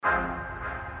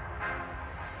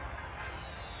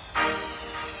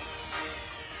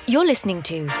You're listening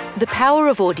to The Power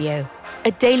of Audio,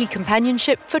 a daily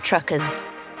companionship for truckers.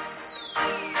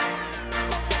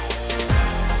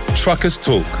 Truckers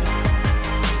Talk.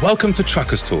 Welcome to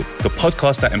Truckers Talk, the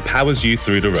podcast that empowers you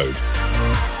through the road.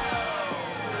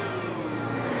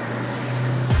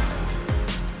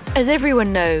 As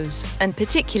everyone knows, and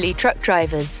particularly truck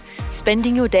drivers,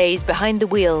 spending your days behind the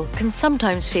wheel can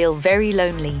sometimes feel very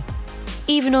lonely,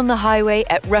 even on the highway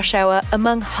at rush hour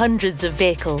among hundreds of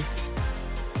vehicles.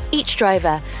 Each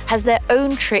driver has their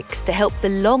own tricks to help the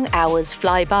long hours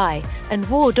fly by and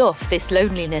ward off this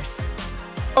loneliness.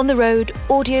 On the road,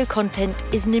 audio content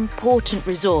is an important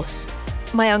resource.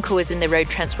 My uncle was in the road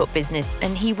transport business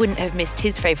and he wouldn't have missed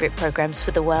his favourite programmes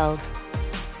for the world.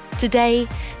 Today,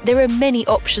 there are many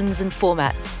options and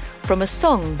formats, from a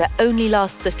song that only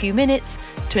lasts a few minutes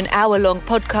to an hour-long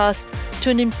podcast to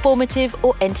an informative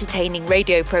or entertaining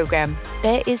radio programme.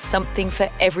 There is something for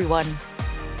everyone.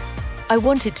 I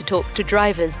wanted to talk to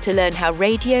drivers to learn how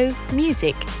radio,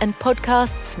 music, and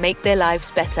podcasts make their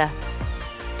lives better.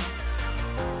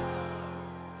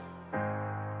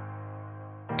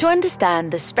 To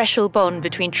understand the special bond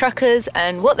between truckers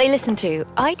and what they listen to,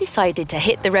 I decided to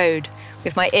hit the road.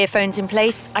 With my earphones in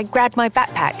place, I grabbed my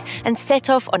backpack and set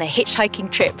off on a hitchhiking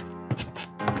trip.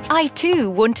 I too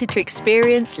wanted to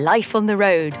experience life on the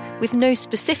road with no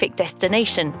specific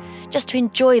destination, just to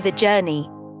enjoy the journey.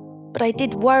 But I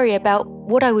did worry about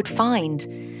what I would find.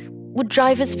 Would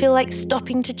drivers feel like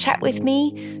stopping to chat with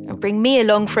me and bring me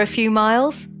along for a few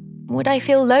miles? Would I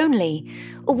feel lonely?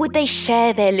 Or would they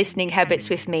share their listening habits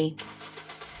with me?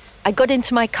 I got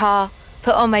into my car,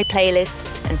 put on my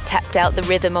playlist, and tapped out the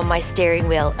rhythm on my steering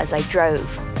wheel as I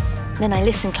drove. Then I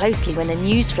listened closely when a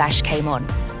news flash came on.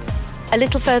 A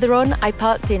little further on, I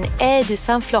parked in Aire de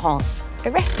Saint-Florence,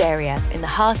 a rest area in the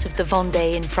heart of the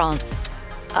Vendée in France.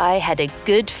 I had a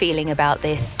good feeling about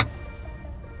this.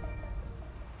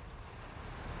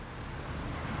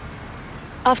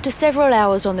 After several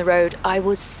hours on the road, I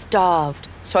was starved,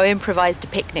 so I improvised a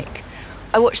picnic.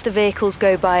 I watched the vehicles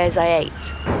go by as I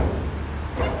ate.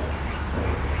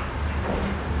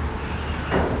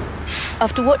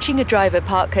 After watching a driver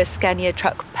park her Scania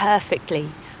truck perfectly,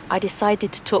 I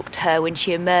decided to talk to her when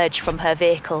she emerged from her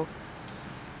vehicle.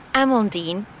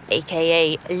 Amandine,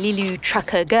 aka Lilou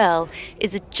Trucker Girl,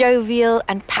 is a jovial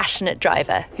and passionate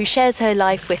driver who shares her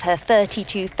life with her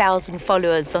 32,000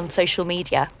 followers on social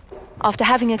media. After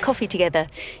having a coffee together,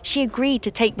 she agreed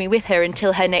to take me with her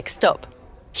until her next stop.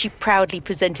 She proudly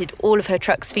presented all of her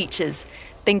truck's features,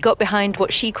 then got behind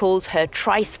what she calls her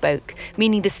tri-spoke,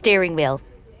 meaning the steering wheel.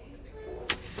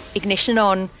 Ignition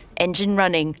on, engine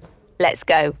running. Let's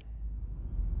go.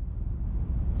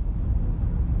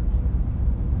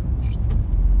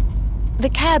 The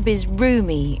cab is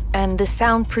roomy, and the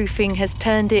soundproofing has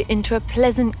turned it into a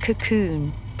pleasant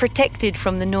cocoon, protected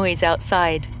from the noise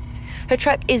outside. Her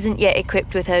truck isn't yet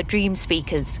equipped with her dream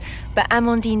speakers, but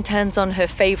Amandine turns on her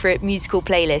favourite musical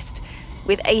playlist,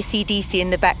 with AC/DC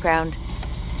in the background.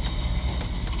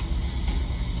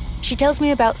 She tells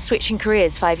me about switching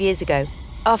careers 5 years ago.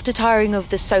 After tiring of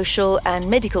the social and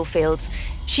medical fields,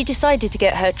 she decided to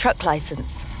get her truck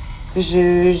licence. I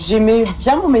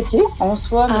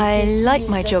like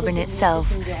my job in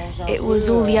itself. It was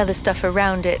all the other stuff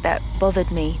around it that bothered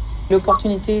me. I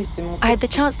had the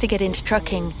chance to get into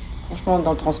trucking. When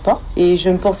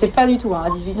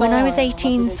I was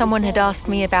 18, someone had asked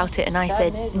me about it and I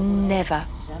said, never.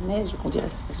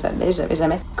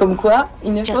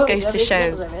 Just goes to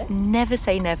show, never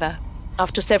say never.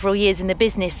 After several years in the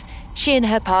business, she and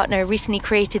her partner recently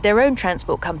created their own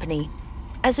transport company.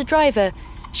 As a driver,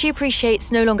 she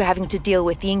appreciates no longer having to deal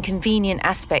with the inconvenient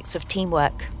aspects of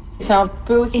teamwork.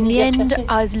 In the end,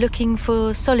 I was looking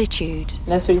for solitude.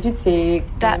 That's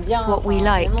what we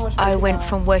like. I went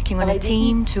from working on a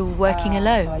team to working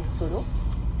alone.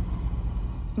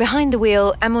 Behind the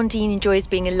wheel, Amandine enjoys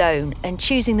being alone and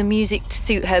choosing the music to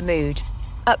suit her mood.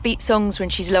 Upbeat songs when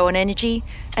she's low on energy,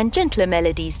 and gentler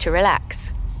melodies to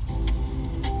relax.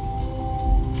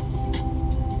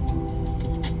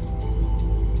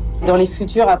 In the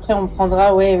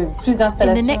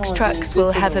next trucks,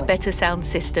 we'll have a better sound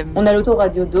system.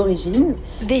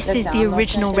 This is the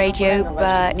original radio,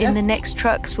 but in the next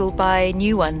trucks, we'll buy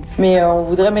new ones. We'd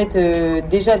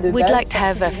like to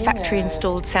have a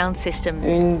factory-installed sound system.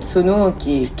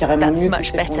 That's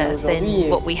much better than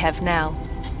what we have now.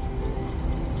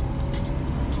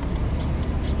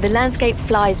 The landscape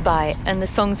flies by and the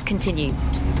songs continue.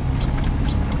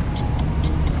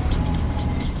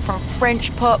 From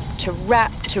French pop to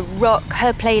rap to rock,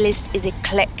 her playlist is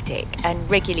eclectic and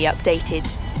regularly updated.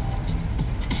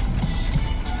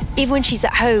 Even when she's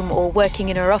at home or working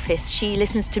in her office, she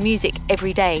listens to music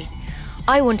every day.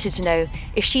 I wanted to know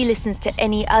if she listens to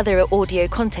any other audio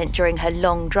content during her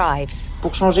long drives.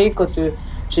 Pour changer quand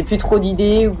j'ai plus trop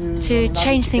d'idées ou to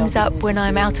change things up when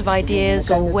I'm out of ideas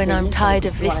or when I'm tired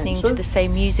of listening to the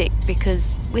same music,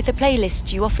 because with a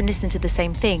playlist you often listen to the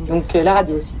same thing. Donc la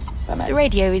radio aussi, pas mal. The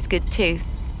radio is good too.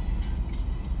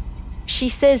 She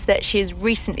says that she has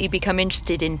recently become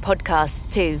interested in podcasts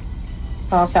too.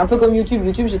 Enfin, c'est un peu comme YouTube.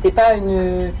 YouTube, j'étais pas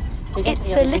une...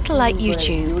 It's a little like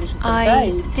YouTube.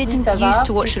 I didn't used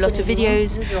to watch a lot of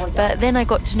videos, but then I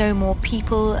got to know more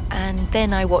people and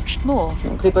then I watched more.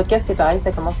 Donc les podcasts, c'est pareil,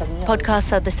 ça commence à venir.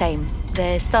 Podcasts are the same.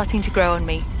 They're starting to grow on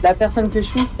me. La personne que je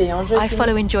suis, c'est Enjoy I Phoenix.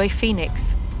 follow Enjoy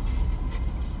Phoenix.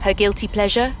 Her guilty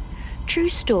pleasure? True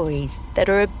stories that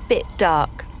are a bit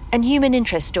dark, and human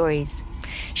interest stories.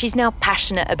 She's now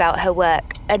passionate about her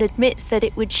work and admits that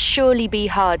it would surely be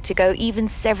hard to go even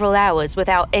several hours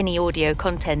without any audio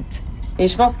content. Et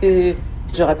je pense que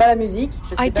j'aurais pas la musique.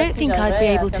 I don't think I'd be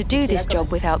able to do this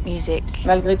job without music.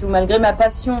 Malgré tout, malgré ma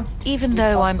passion. Even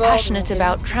though I'm passionate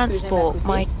about transport,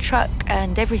 my truck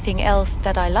and everything else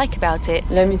that I like about it,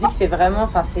 La musique fait vraiment,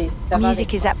 enfin c'est ça va music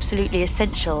avec. is absolutely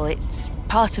essential. It's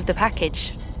part of the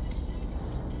package.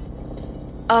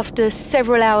 After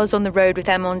several hours on the road with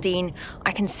Amandine,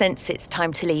 I can sense it's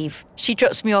time to leave. She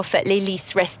drops me off at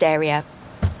l'Hélice rest area.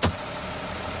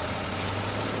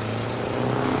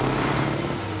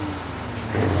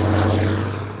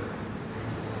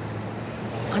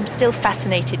 I'm still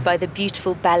fascinated by the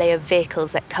beautiful ballet of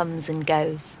vehicles that comes and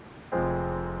goes.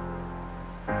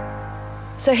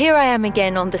 So here I am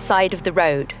again on the side of the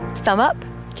road. Thumb up,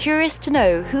 curious to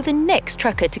know who the next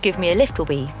trucker to give me a lift will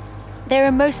be. There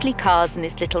are mostly cars in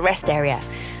this little rest area,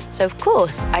 so of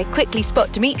course I quickly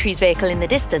spot Dimitri's vehicle in the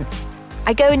distance.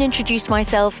 I go and introduce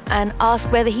myself and ask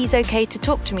whether he's okay to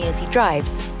talk to me as he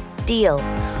drives. Deal.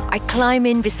 I climb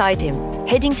in beside him,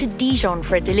 heading to Dijon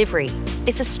for a delivery.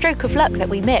 It's a stroke of luck that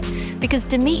we met, because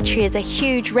Dimitri is a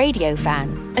huge radio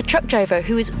fan, a truck driver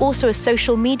who is also a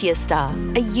social media star,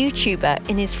 a YouTuber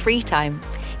in his free time.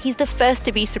 He's the first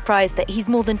to be surprised that he's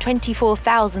more than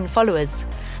 24,000 followers.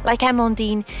 Like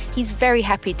Amandine, he's very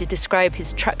happy to describe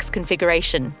his truck's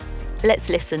configuration. Let's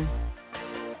listen.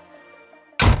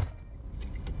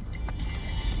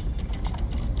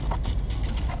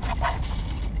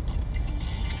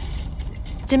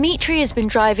 Dimitri has been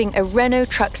driving a Renault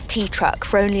Trucks T-Truck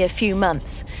for only a few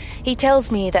months. He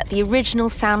tells me that the original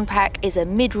sound pack is a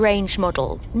mid-range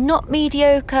model. Not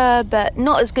mediocre, but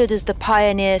not as good as the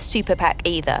Pioneer Super Pack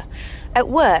either. At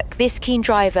work, this keen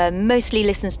driver mostly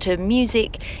listens to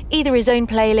music, either his own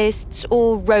playlists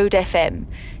or Road FM,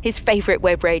 his favourite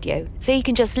web radio, so he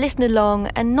can just listen along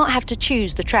and not have to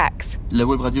choose the tracks. La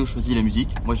web radio choisit la musique.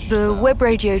 Moi, je suis The juste web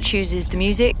radio chooses the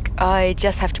music, I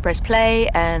just have to press play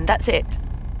and that's it.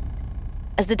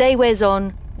 As the day wears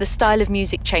on, the style of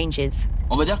music changes.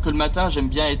 On va dire que le matin, j'aime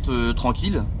bien être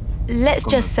tranquille. Let's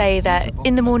just say that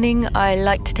in the morning I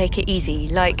like to take it easy,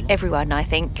 like everyone, I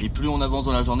think. Et plus on avance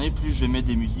dans la journée, plus je vais mettre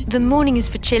des musiques. The morning is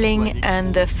for chilling,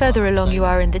 and the further along you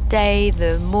are in the day,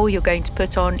 the more you're going to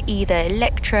put on either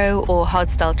electro or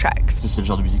hardstyle tracks. C'est le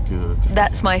genre de musique que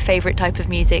That's my favourite type of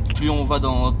music. plus on va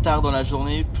tard dans la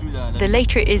journée, plus la The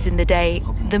later it is in the day,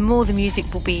 the more the music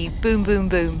will be boom, boom,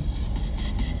 boom.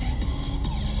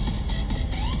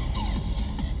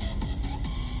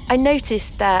 I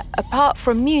noticed that, apart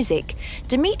from music,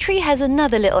 Dimitri has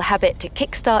another little habit to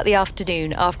kickstart the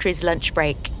afternoon after his lunch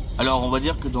break. Alors, on va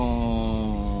dire que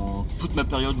dans toute ma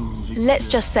période où j'écoute, Let's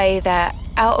just say that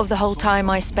out of the whole time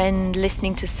I spend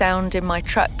listening to sound in my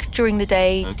truck during the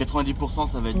day, 90%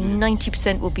 ça va être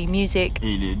 90% will be music,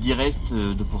 et les 10 restes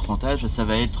de pourcentage, ça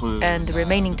va être and the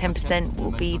remaining 10%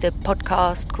 will be the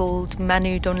podcast called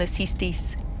Manu dans le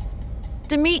Sistis.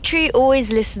 Dimitri always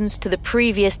listens to the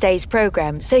previous day's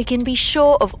programme, so he can be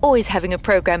sure of always having a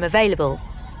programme available.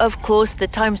 Of course, the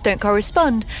times don't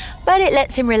correspond, but it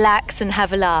lets him relax and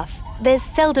have a laugh. There's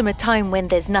seldom a time when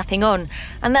there's nothing on,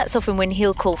 and that's often when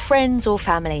he'll call friends or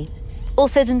family. All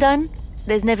said and done,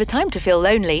 there's never time to feel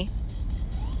lonely.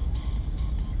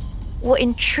 What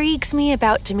intrigues me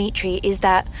about Dimitri is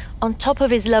that, on top of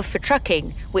his love for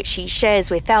trucking, which he shares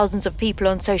with thousands of people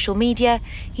on social media,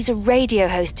 he's a radio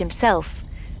host himself.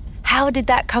 How did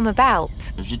that come about?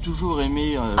 J'ai toujours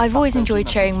aimé I've always partager enjoyed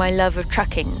ma sharing passion. my love of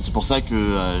trucking. C'est pour ça que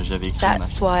j'avais créé ma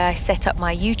That's chaîne. why I set up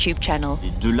my YouTube channel.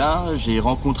 Et de là, j'ai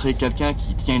rencontré quelqu'un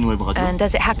qui tient une web radio. And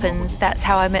as it happens, that's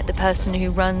how I met the person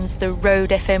who runs the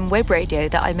Road FM web radio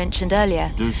that I mentioned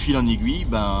earlier. De fil en aiguille,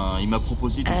 il m'a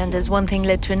proposé de And faire as one thing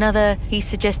led to another, he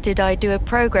suggested I do a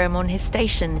program on his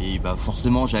station. Et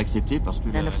forcément, j'ai accepté parce que...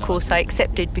 And of course I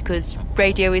accepted because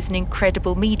radio is an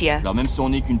incredible media. Alors même si on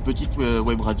n'est qu'une petite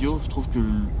web radio, je trouve que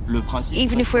le principe...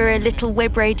 Even if we're a little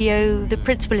web radio, the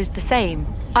principle is the same.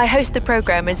 I host the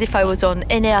program as if I was on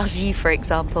Énergie, for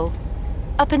example.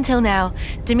 Up until now,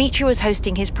 Dimitri was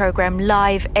hosting his program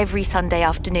live every Sunday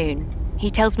afternoon.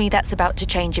 He tells me that's about to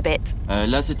change a bit.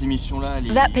 Là, cette émission-là...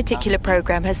 That particular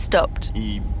program has stopped.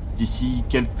 Et d'ici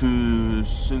quelques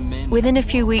semaines... Within a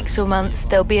few weeks or months,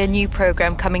 there'll be a new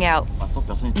program coming out.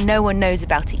 No one knows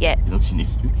about it yet, Donc c'est une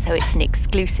exclu. so it's an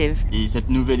exclusive. Et cette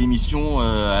nouvelle émission,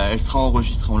 elle sera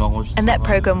enregistrée, on l'enregistrera. And that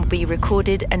program will be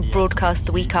recorded and broadcast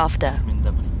the week after, La semaine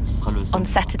d'après. Ce sera le on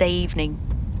samedi. Saturday evening.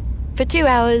 For 2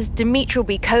 hours, Dimitri will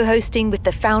be co-hosting with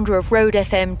the founder of Road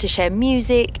FM to share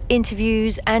music,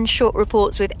 interviews and short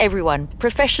reports with everyone,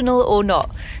 professional or not,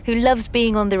 who loves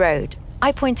being on the road.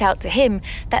 I point out to him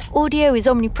that audio is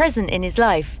omnipresent in his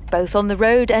life, both on the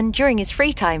road and during his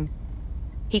free time.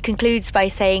 He concludes by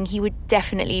saying he would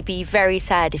definitely be very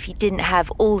sad if he didn't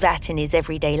have all that in his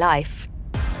everyday life.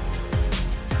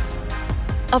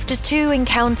 After 2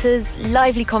 encounters,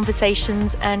 lively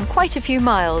conversations, and quite a few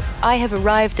miles, I have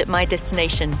arrived at my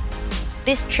destination.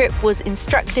 This trip was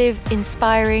instructive,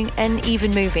 inspiring, and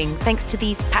even moving, thanks to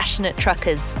these passionate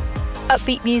truckers.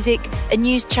 Upbeat music, a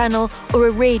news channel, or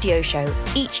a radio show,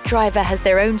 each driver has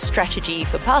their own strategy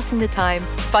for passing the time,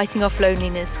 fighting off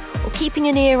loneliness, or keeping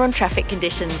an ear on traffic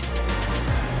conditions.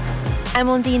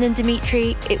 Amandine and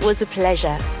Dimitri, it was a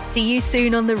pleasure. See you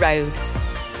soon on the road.